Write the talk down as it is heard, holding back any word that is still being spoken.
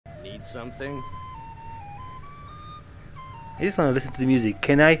Need something? I just want to listen to the music.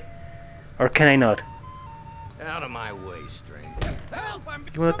 Can I? Or can I not? Out of my way, stranger. Help!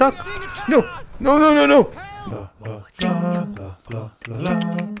 You wanna talk? No! No, no, no, no!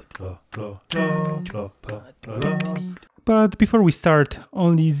 But before we start,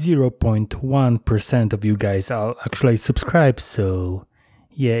 only 0.1% of you guys are actually subscribed, so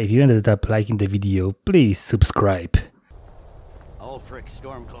yeah, if you ended up liking the video, please subscribe. Ulfric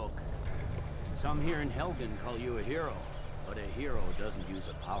Stormcloak. Some here in Helgen call you a hero, but a hero doesn't use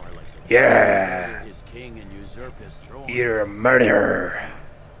a power like the Yeah! his king and usurp his throne. You're a murderer!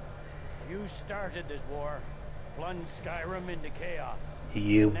 You started this war, plunged Skyrim into chaos.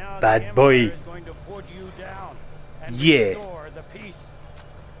 You Now bad the boy! Empire is going to put you down and Yeah. restore the peace.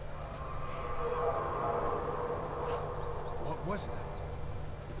 What was that?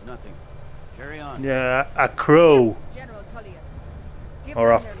 It's nothing. Carry on. Yeah, a crow! General Tullius. Give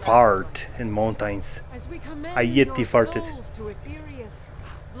Or a them their last fart orders. in mountains. As we commend A yeti your farted. souls to Aetherius,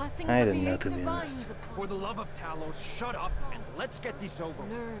 blessings I of didn't the know, eight to be divines honest. upon For the love of Talos, shut up and let's get this over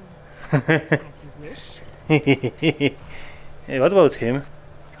with. Learn as you wish. Hey, what about him?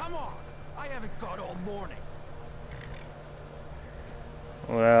 Come on! I haven't got all morning.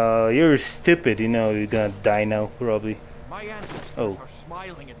 Well, you're stupid, you know, you're gonna die now, probably. My ancestors Oh. are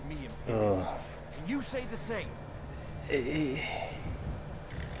smiling at me and Oh. Can you say the same?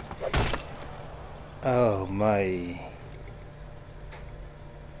 Oh my. You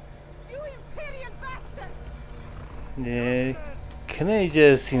Imperial bastards! Yeah, can I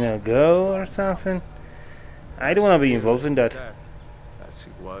just, go or something? I don't want to be involved in that. As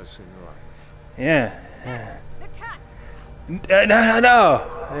it was in life. Yeah. The cat!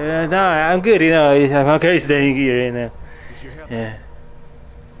 No, I'm good, I'm okay staying here, Did you hear that? Yeah.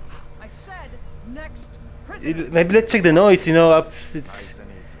 I said next prisoner. Maybe let's check the noise, up. Nice and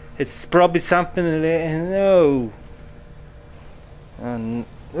easy. It's probably something. No.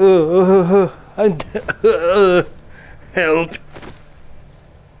 Help.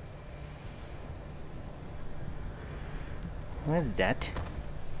 What's that?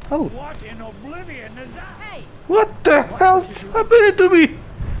 Oh. What in oblivion is that? Hey! What the hell's happening to me?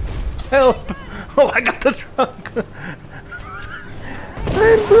 Help! Oh, I got the trunk.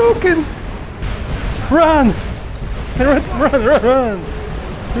 I'm broken. Run! Run!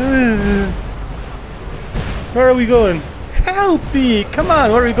 Where are we going? Help me! Come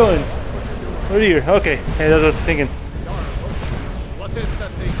on, where are we going? Over here. Okay. Hey, that's what I was thinking. What is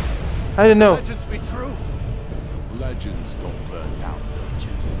that thing? I don't know. Legends be true. Legends don't burn down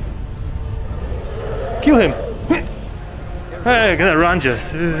villages. Kill him. Hey, gonna run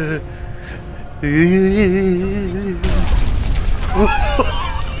just.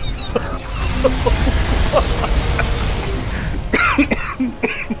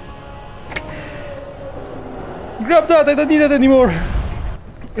 Grab that, I don't need that anymore.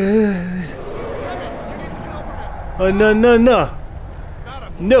 Oh no.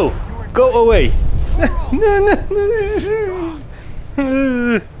 No, go away. No.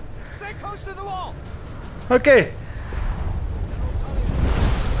 Stay close to the wall. Okay.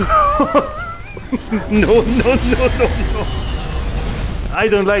 No. I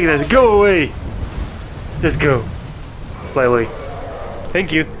don't like that. Go away. Just go. Fly away.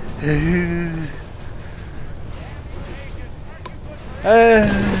 Thank you.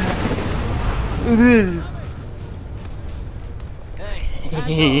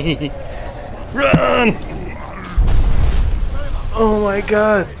 Run! Oh my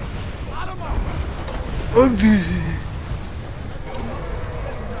god.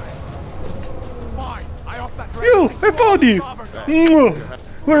 Fine. I off that You! I found you!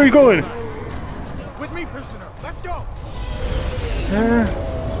 Where are you going? With me, prisoner. Let's go.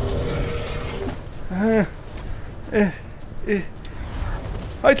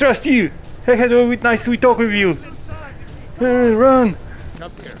 I trust you! Nice to talk with you! Run!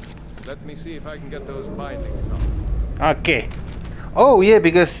 Come here. Let me see if I can get those bindings off. Okay. Oh yeah,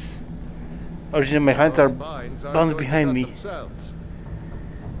 because originally my hands are Those binds aren't bound going to behind cut me. themselves.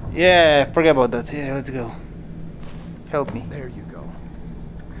 Yeah, forget about that. Yeah, let's go. Help me. There you go.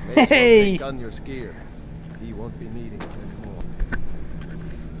 Hey! Gun your skier. He won't be needing it anymore.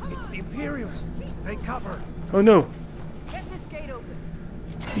 It's the Imperials. Take cover. Oh no. Get this gate open.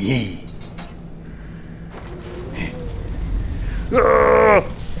 Yeah. Ah!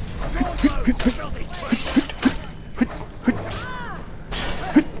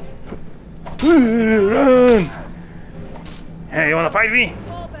 Run! Hey, you wanna fight me?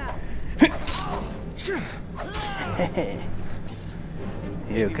 Fall back.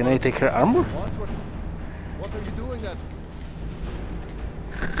 Yo, can I take her armor? What are you doing that?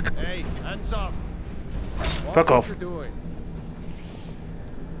 Hey, hands off. Fuck Watch off. what you're doing.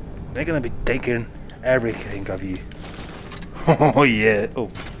 They're gonna be taking everything of you. Oh yeah. Oh.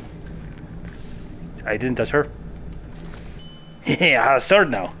 I didn't touch her. Yeah, I have a sword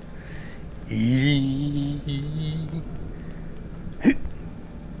now.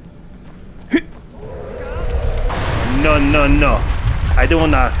 No, no, no. I don't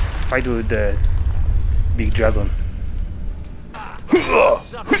wanna fight with the big dragon.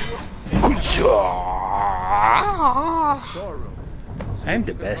 Storeroom. See I'm if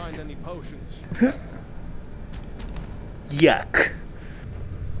the you can best. find any potions. Yuck.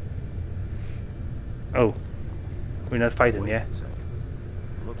 Oh. We're not fighting, Wait yeah? a second.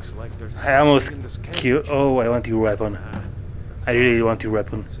 Looks like there's I almost something in this cage. killed. Oh, I want your weapon. I really want your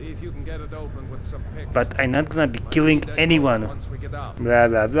weapon. See if you can get it open with some picks. But I'm not gonna be Might killing need that anyone. once we get out. Blah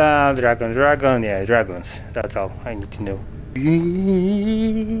blah blah. Dragon, dragon. Yeah, dragons. That's all I need to know.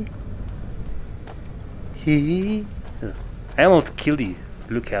 I almost killed you.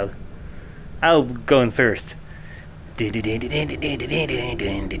 Look out. I'll go in first.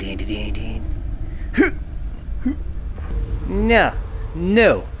 No,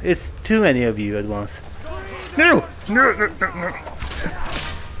 no, it's too many of you at once. No, no, no, no, no.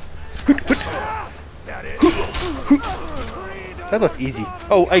 That was easy.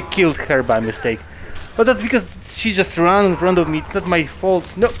 Oh, I killed her by mistake. But that's because she just ran in front of me. It's not my fault.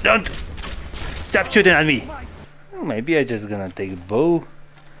 No, don't! Stop shooting at me! Oh, maybe I just gonna take a bow.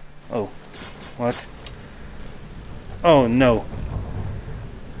 Oh, what? Oh no.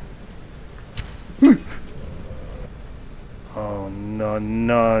 Oh no,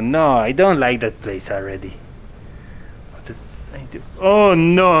 no, no, I don't like that place already. What is I do? Oh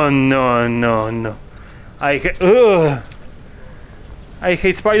no, no, no, no. I hate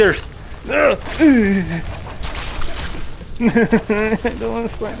spiders. I don't want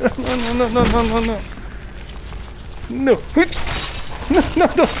spiders. No, no, no, no, no, no, no. No. No, no,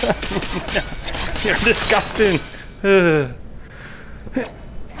 no. You're disgusting.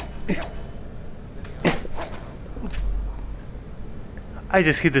 I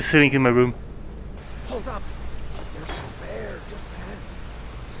just hit the ceiling in my room. Hold up. There's some bear just ahead.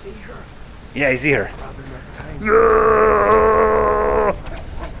 See her? Yeah, I see her. Rather than tiny.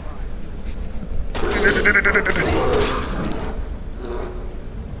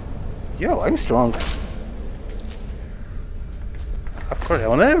 Yo, I'm strong. Of course, I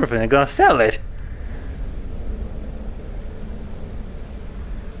want everything. I'm gonna sell it.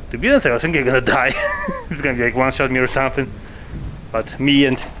 To be honest, I was thinking I'm gonna die. It's gonna be like one shot me or something. But me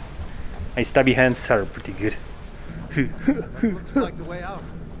and my stubby hands are pretty good. That looks like the way out.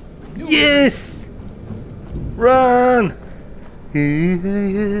 Yes! Run!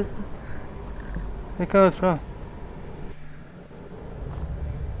 I can't run.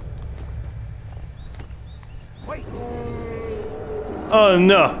 Wait. Oh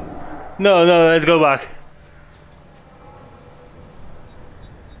no! No, no, let's go back.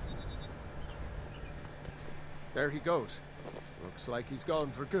 There he goes. Looks like he's gone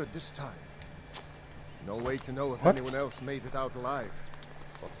for good this time. No way to know if What? anyone else made it out alive.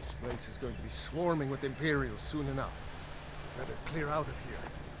 But this place is going to be swarming with Imperials soon enough. Better clear out of here.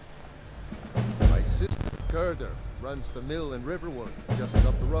 My sister, Gerda, runs the mill in Riverwood, just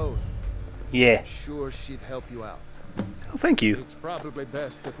up the road. Yeah. I'm sure she'd help you out. Oh, thank you. It's probably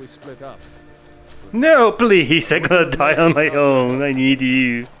best if we split up. No, please, I'm gonna die on my own. I need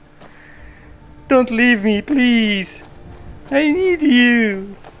you. Don't leave me, please. I need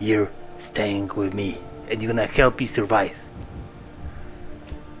you. You're staying with me, and you're gonna help me survive.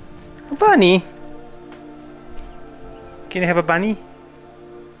 A bunny? Can I have a bunny?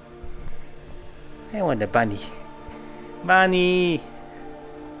 I want a bunny. Bunny!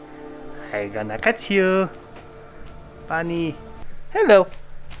 I'm gonna catch you. Bunny. Hello.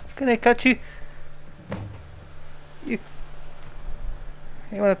 Can I catch you?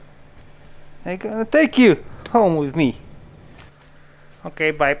 I'm gonna take you home with me.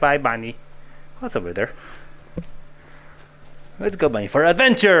 Okay, bye bye, Bunny. What's over there? Let's go, Bunny, for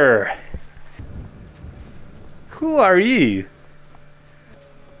adventure! Who are you?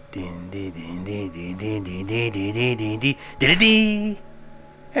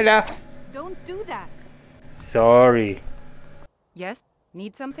 Hello. Don't do that. Sorry. Yes?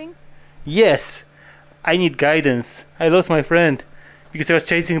 Need something? Yes, I need guidance. I lost my friend because I was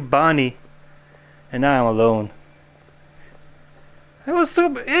chasing Bunny, and now I'm alone. I was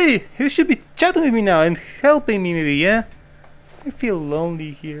so. Hey, you should be chatting with me now and helping me, maybe, yeah? I feel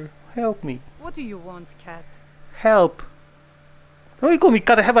lonely here. Help me. What do you want, cat? Help. Don't you call me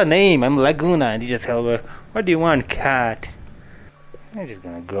cat, I have a name. I'm Laguna, and you just help her. What do you want, cat? I'm just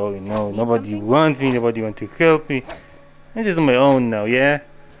gonna go, you know. Nobody wants me, nobody wants to help me. I'm just on my own now, yeah?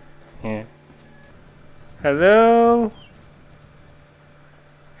 Yeah. Hello?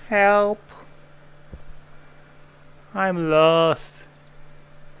 Help. I'm lost.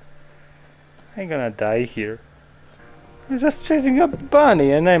 I'm gonna die here. I'm just chasing a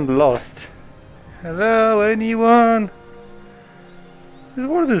bunny and I'm lost. Hello, anyone? This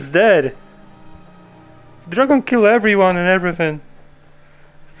world is dead. The dragon killed everyone and everything.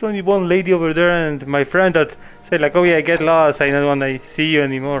 There's only one lady over there and my friend that said like, oh yeah, get lost, I don't wanna see you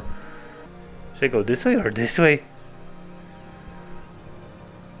anymore. Should I go this way or this way?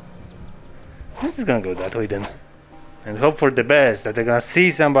 I'm just gonna go that way then. And hope for the best, that they're gonna see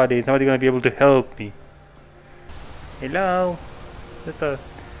somebody, somebody gonna be able to help me. Hello? That's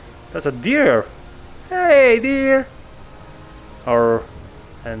a deer! Hey deer! Or...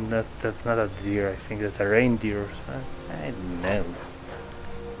 and that's not a deer, I think that's a reindeer. I don't know.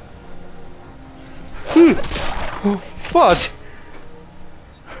 Oh, fudge!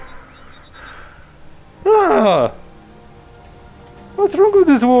 Ah! What's wrong with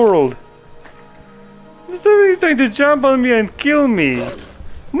this world? Somebody's trying to jump on me and kill me!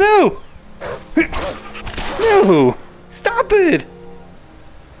 No! No! Stop it!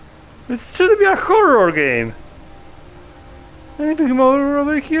 It should be a horror game! Anything more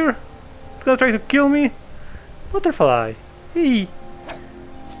over here? It's gonna try to kill me? Butterfly! Hey!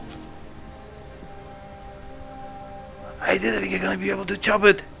 I didn't think I'm gonna be able to chop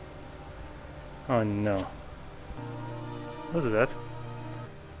it! Oh no. What's that?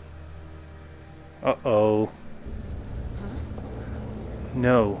 Uh-oh.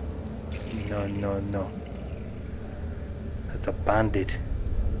 No. No, no, no. That's a bandit.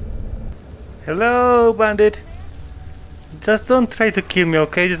 Hello, bandit! Just don't try to kill me,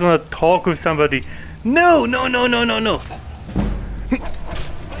 okay? Just wanna talk with somebody. No, no, no, no, no, no!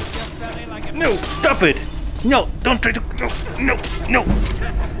 No, stop it! No, don't try to... No, no, no!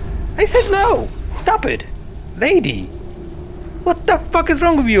 I said no! Stop it! Lady! What the fuck is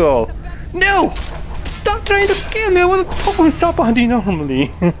wrong with you all? No! Stop trying to kill me! I want to talk with somebody normally.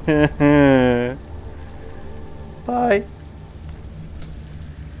 Bye.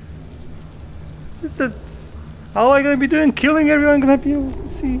 All I'm gonna be doing, killing everyone, gonna be able to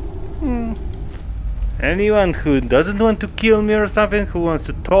see. Anyone who doesn't want to kill me or something, who wants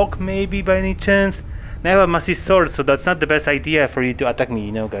to talk maybe by any chance. Now I have a massive sword, so that's not the best idea for you to attack me,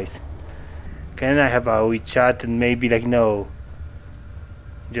 you know, guys. Can I have a wee chat and maybe like, no,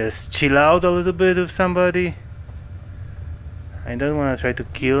 just chill out a little bit with somebody? I don't want to try to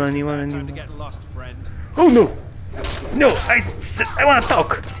kill anyone anymore. Time to get lost, friend. Oh no! No, I want to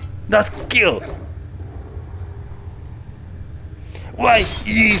talk, not kill. Why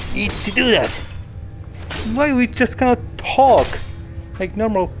you need to do that? Why we just cannot talk like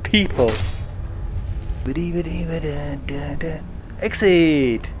normal people?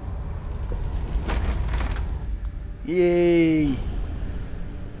 Exit! Yay!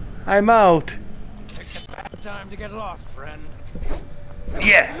 I'm out! It's a bad time to get lost, friend.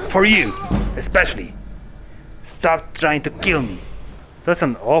 Yeah, for you, especially. Stop trying to kill me. That's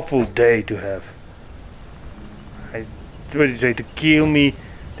an awful day to have. They tried to kill me.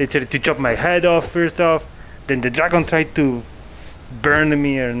 They tried to chop my head off first off. Then the dragon tried to burn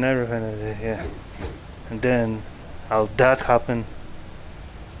me and everything. Yeah. And then all that happened.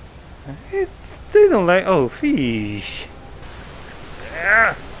 They don't like... oh, fish.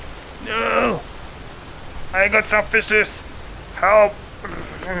 Yeah. No. I got some fishes. Help.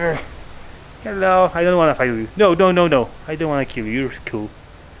 Hello. I don't want to fight with you. No, no, no, no. I don't want to kill you. You're cool.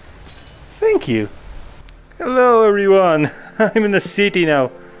 Thank you. Hello, everyone. I'm in the city now.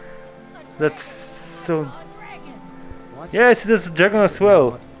 That's so... yes, there's a dragon as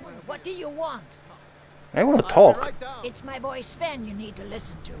well. What do you want? I want to talk. It's my boy Sven you need to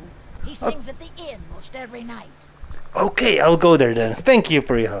listen to. He sings at the inn most every night. Okay, I'll go there then. Thank you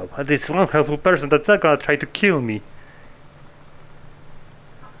for your help. At least one helpful person that's not gonna try to kill me.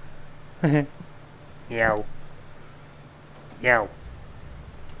 Yow. Yow.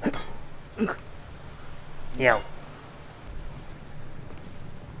 Yow.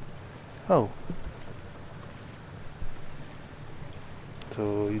 Oh.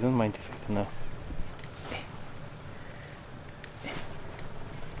 So you don't mind if I can now.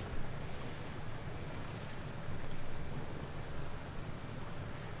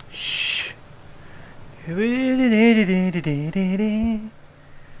 Shh.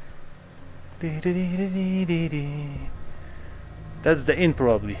 That's the inn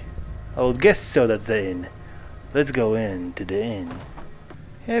probably. I would guess so, that's the inn. Let's go into the inn.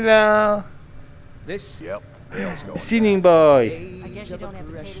 Hello. This? Yep. Bale's going Singing boy. I Guess you don't have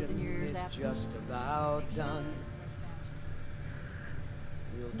potatoes in your ears after. Just about done.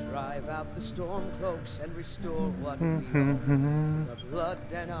 We'll drive out the storm cloaks and restore what we own. The blood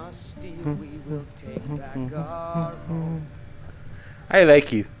and our steel we will take back our home. I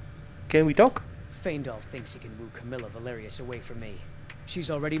like you. Can we talk? Faendal thinks he can woo Camilla Valerius away from me. She's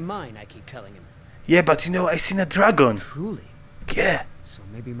already mine, I keep telling him. Yeah, but you know, I seen a dragon. Truly? Yeah. So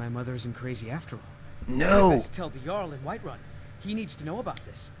maybe my mother isn't crazy after all. No. I best tell the Jarl in Whiterun. He needs to know about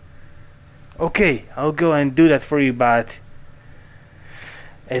this. Okay, I'll go and do that for you, but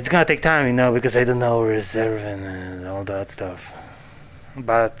it's gonna take time, you know, because I don't know reserve and all that stuff.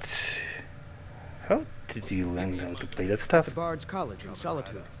 But how did you learn how to play that The stuff? Bard's College in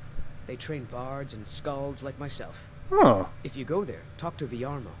Solitude. They train bards and skalds like myself. Oh, If you go there, talk to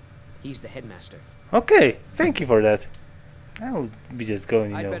Viarmo. He's the headmaster. okay. Thank you for that. I'll be just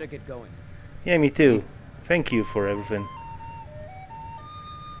going, you I'd know. better get going. Yeah, me too. Thank you for everything.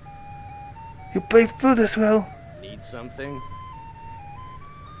 You play flute as well? Need something?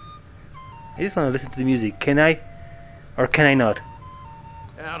 I just want to listen to the music. Can I? Or can I not?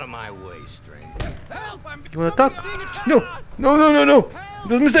 Out of my way, stranger. Help! You wanna talk? No! No, no, no, no! It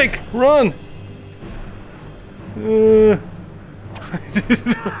was a mistake! Run!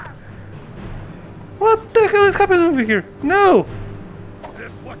 What the hell is happening over here? No!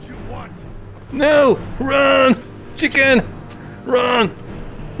 This what you want? No! Run! Chicken! Run!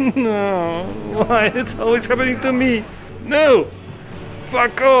 No! Why? It's always happening to me! No!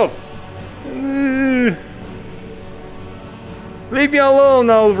 Fuck off! Leave me alone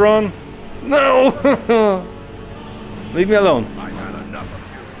now, Ron! No! Leave me alone. I've had enough of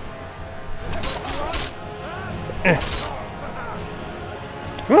you.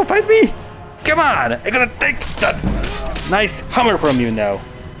 You wanna fight me? Come on! I'm gonna take that nice hammer from you now.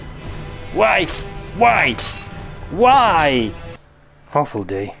 Why? Why? Why? Awful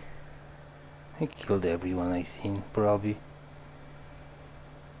day. I killed everyone I seen, probably.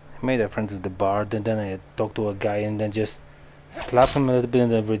 I made a friend with the bard, and then I talked to a guy, and then just slapped him a little bit,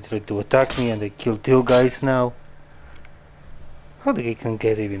 and then they tried to attack me, and I killed 2 guys now. How the game can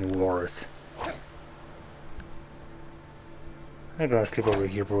get even worse? I'm gonna sleep over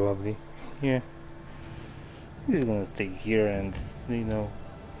here, probably. Yeah. I'm just gonna stay here and, you know,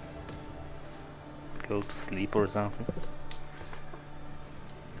 go to sleep or something.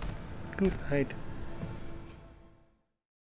 Good night.